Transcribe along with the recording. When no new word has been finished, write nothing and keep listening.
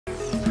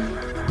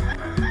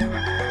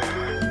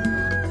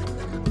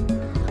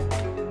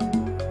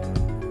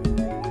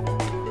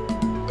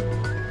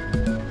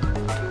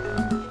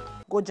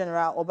go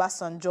General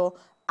Obasanjo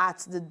at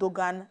the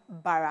Dogan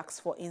barracks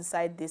for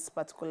inside this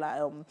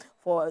particular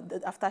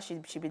after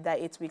she be died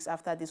 8 weeks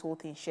after this whole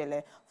thing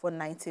shele for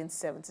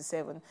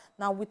 1977.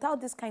 Now,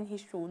 without this kind of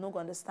history, we'll not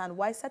understand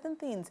why certain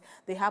things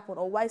they happen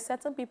or why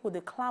certain people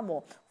they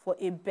clamor for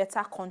a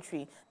better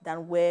country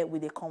than where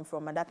they come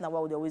from, and that's not why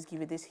we always give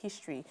you this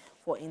history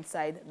for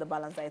inside the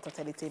Balanced Diet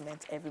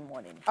Entertainment every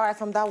morning. All right,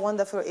 from that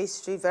wonderful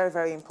history, very,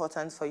 very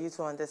important for you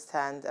to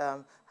understand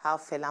how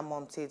Fela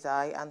Momte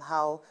died and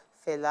how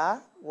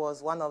Fela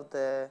was one of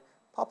the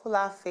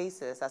popular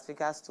faces as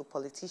regards to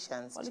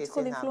politicians,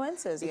 political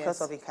influencers,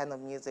 because of the kind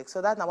of music.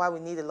 So that's why we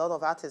need a lot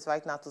of artists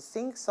right now to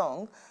sing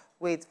song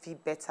with the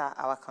better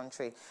our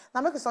country.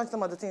 Now, make us on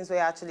some of the things we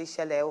actually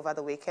share over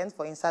the weekend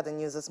for Inside the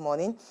News this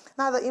morning.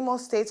 Now, the Imo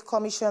State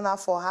Commissioner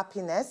for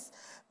Happiness,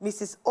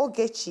 Mrs.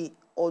 Ogechi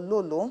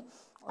Ololo,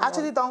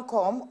 actually don't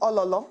come,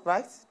 Ololo,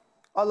 right?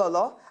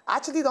 Ololo,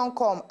 actually don't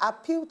come,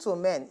 appeal to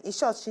men. In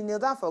short, she kneel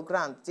down for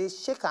ground, they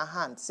shake her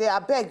hand, say, I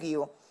beg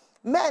you,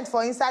 men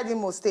for inside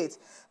Imo State,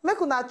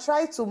 make una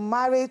try to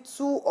marry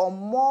 2 or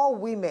more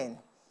women.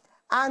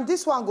 And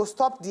this one will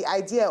stop the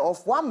idea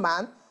of one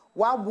man,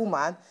 one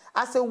woman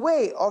as a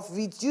way of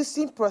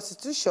reducing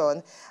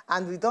prostitution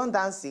and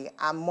redundancy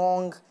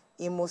among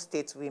Imo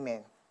State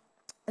women.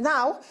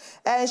 Now,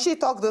 she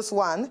talked this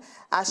one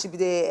as she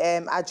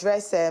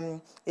address a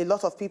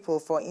lot of people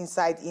for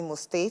inside Imo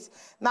State.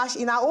 Now,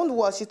 in her own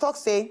words, she talks,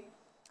 say,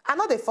 I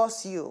know they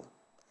force you,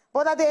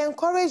 but that they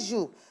encourage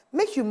you,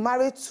 make you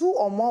marry 2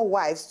 or more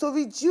wives to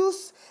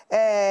reduce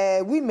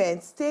women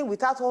staying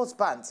without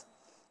husbands.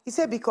 He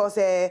said because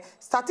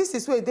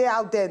statistics were there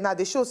out there now,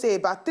 they show say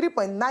about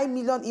 3.9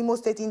 million Imo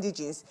State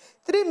indigenes,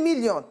 3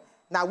 million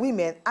now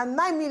women and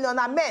 9 million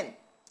are men.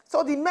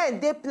 So the men,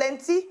 they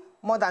plenty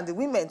more than the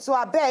women. So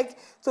I beg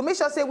to make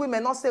sure say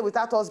women not stay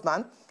without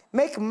husband,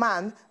 make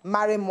man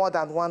marry more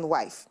than one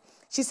wife.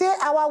 She said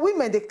our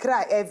women, they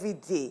cry every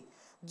day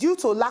due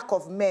to lack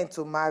of men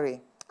to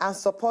marry and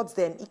support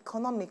them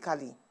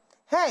economically.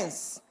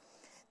 Hence,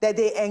 that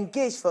they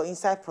engage for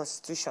inside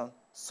prostitution.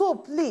 So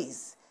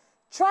please,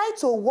 try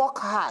to work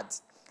hard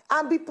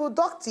and be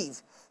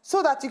productive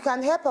so that you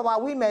can help our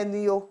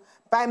women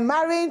by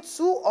marrying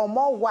 2 or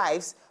more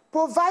wives,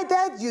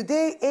 provided you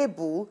they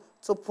able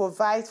to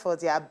provide for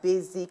their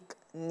basic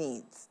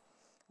needs.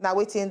 Now,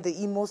 waiting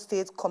the Imo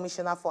State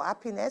Commissioner for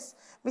Happiness,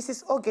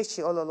 Mrs.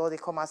 Ogechi Ololo, they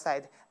come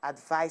outside,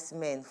 advise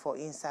men for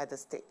inside the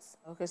states.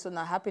 Okay, so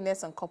now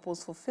happiness and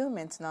couples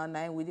fulfillment now,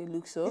 9 with the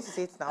look so. This is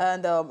it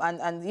now.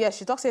 And yes,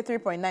 she talks say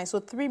 3.9, so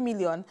 3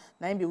 million,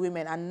 9 be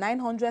women, and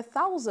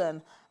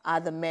 900,000 are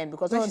the men.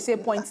 Because when she say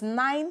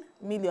 0.9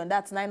 million,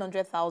 that's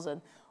 900,000.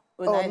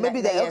 Oh,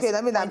 maybe they, okay,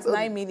 let me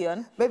 9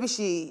 million.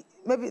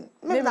 Maybe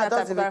that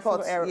doesn't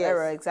report.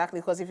 Error, exactly.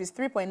 Because if it's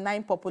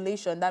 3.9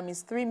 population, that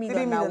means 3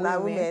 million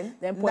now women,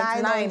 then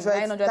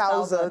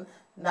 900,000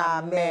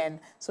 now men.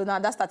 So now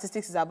that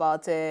statistics is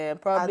about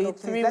probably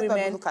 3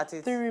 women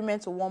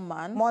to 1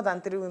 man. More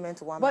than 3 women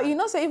to 1 man. But you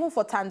know, say even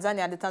for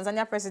Tanzania, the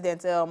Tanzania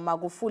president,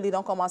 Magufuli,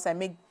 don't come outside and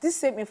make this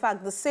same, in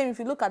fact, the same, if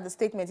you look at the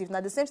statement, if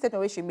not the same statement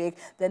where she make,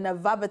 then the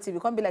verbatim,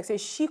 it can't be like, say,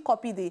 she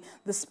copied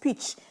the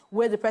speech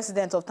where the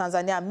president of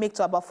Tanzania make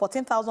to about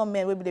 14,000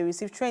 men where they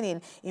receive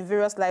training in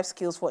various life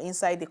skills for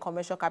inside the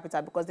commercial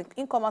capital. Because the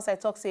income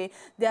outside talk say,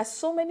 there are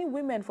so many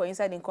women for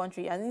inside the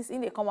country, and in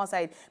the come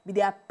outside,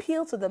 they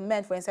appeal to the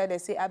men for inside, they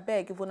say, I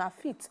beg, if we're not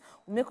fit,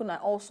 we make una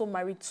also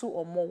marry 2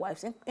 or more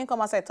wives.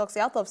 Income outside talks,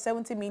 out of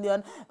 70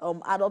 million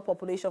adult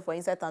population for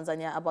inside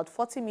Tanzania, about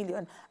 40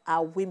 million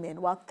are women,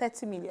 while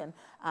 30 million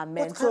are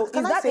men. But so is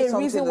that a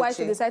reason why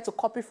she decided to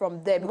copy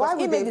from them? Because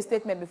he made the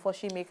statement before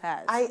she make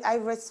hers. I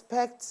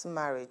respect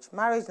marriage.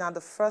 Marriage now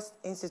the first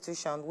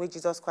institution where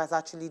Jesus Christ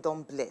actually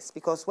don't bless.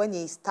 Because when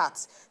he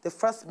starts, the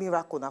first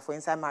miracle now for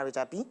inside marriage,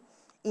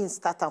 in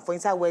start for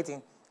inside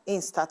wedding,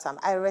 in start time.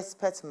 I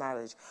respect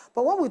marriage.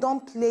 But when we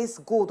don't place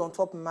gold on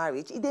top of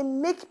marriage, they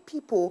make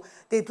people,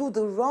 they do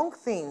the wrong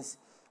things.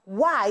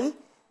 Why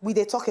we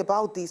they talk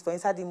about this for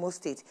inside the Imo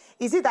State?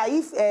 Is it that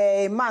if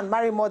a man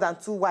marry more than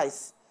 2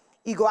 wives,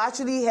 he go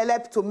actually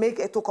help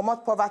to come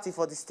out poverty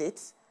for the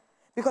states?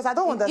 Because I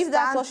don't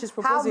understand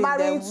how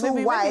marrying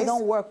 2 wives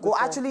will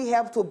actually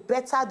help to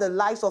better the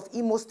lives of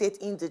Imo State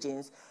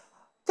indigents.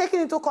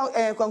 Taking into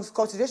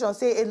consideration,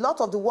 say, a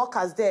lot of the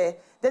workers there,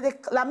 they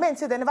lament,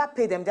 say they never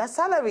pay them their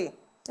salary.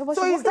 Yeah,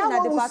 so is that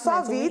what will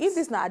solve it? If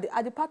this now,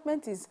 our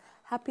department is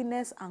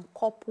happiness and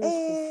couples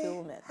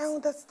fulfillment. I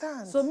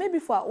understand. So maybe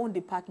for our own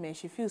department,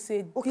 she feels,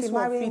 say, this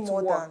one fit to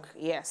work.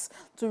 Yes,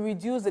 to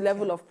reduce the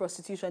level of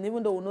prostitution,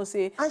 even though we know,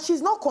 say... And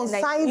she's not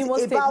concerned about... Imo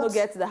State no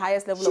get the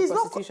highest level of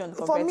prostitution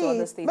compared to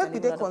other states. Maybe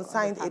they're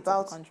concerned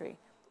about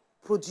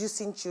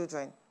producing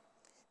children.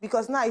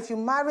 Because now, if you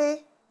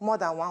marry more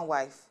than 1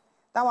 wife,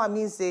 that one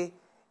means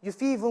you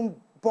feel even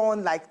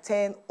born like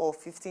 10 or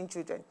 15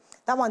 children.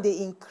 That one, they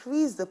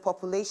increase the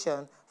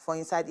population for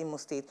inside Imo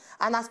State.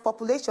 And as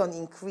population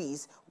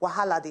increase,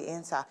 wahala they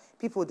enter.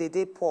 People,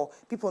 they poor.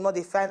 People not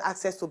they find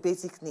access to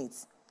basic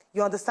needs.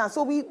 You understand?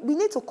 So we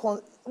need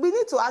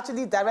to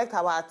actually direct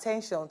our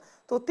attention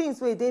to things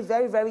where they're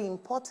very, very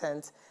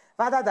important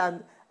rather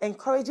than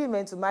encouraging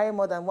men to marry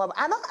more than one.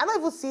 I don't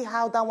even see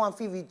how that one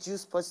feel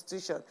reduce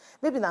prostitution.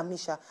 Maybe not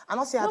Misha. I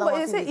don't see how that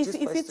one feel reduce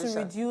prostitution. If it to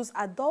reduce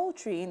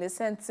adultery in the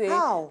sense, say,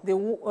 how? the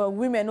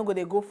women no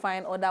go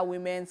find other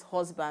women's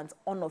husbands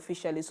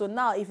unofficially. So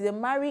now, if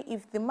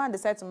the man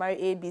decides to marry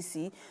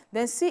ABC,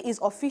 then C is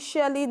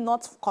officially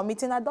not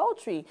committing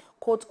adultery,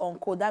 quote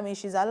unquote. That means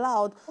she's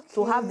allowed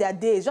to have their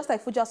days, just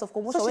like Fujas of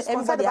Commotion, where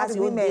everybody has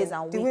their own days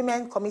and weeks. The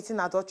women committing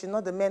adultery,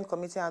 not the men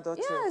committing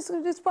adultery. Yes,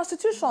 it's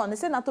prostitution. They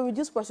say not to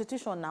reduce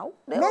prostitution now.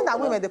 Men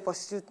and women, they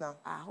prostitute now.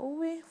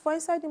 For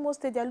inside the most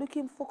state, they're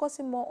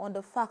focusing more on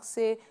the fact,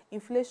 say,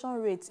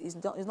 inflation rates is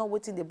not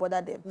waiting, they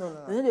bother them.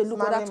 No. They know they look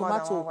whether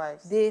tomato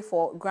they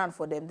for grant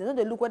for them. They know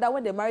they look whether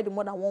when they marry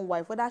more than one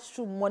wife, whether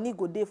money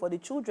go there for the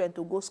children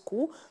to go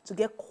school, to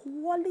get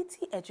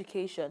quality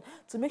education,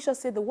 to make sure,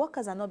 say, the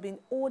workers are not being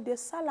owed their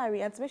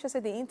salary, and to make sure, say,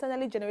 the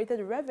internally generated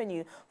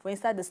revenue for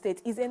inside the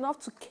state is enough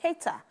to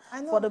cater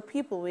for the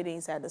people within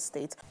inside the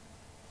state.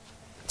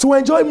 To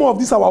enjoy more of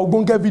these our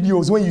Ogbonge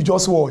videos when you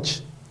just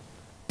watch,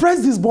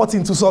 press this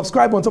button to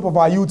subscribe on top of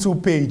our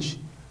YouTube page.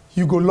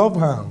 You go love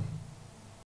her.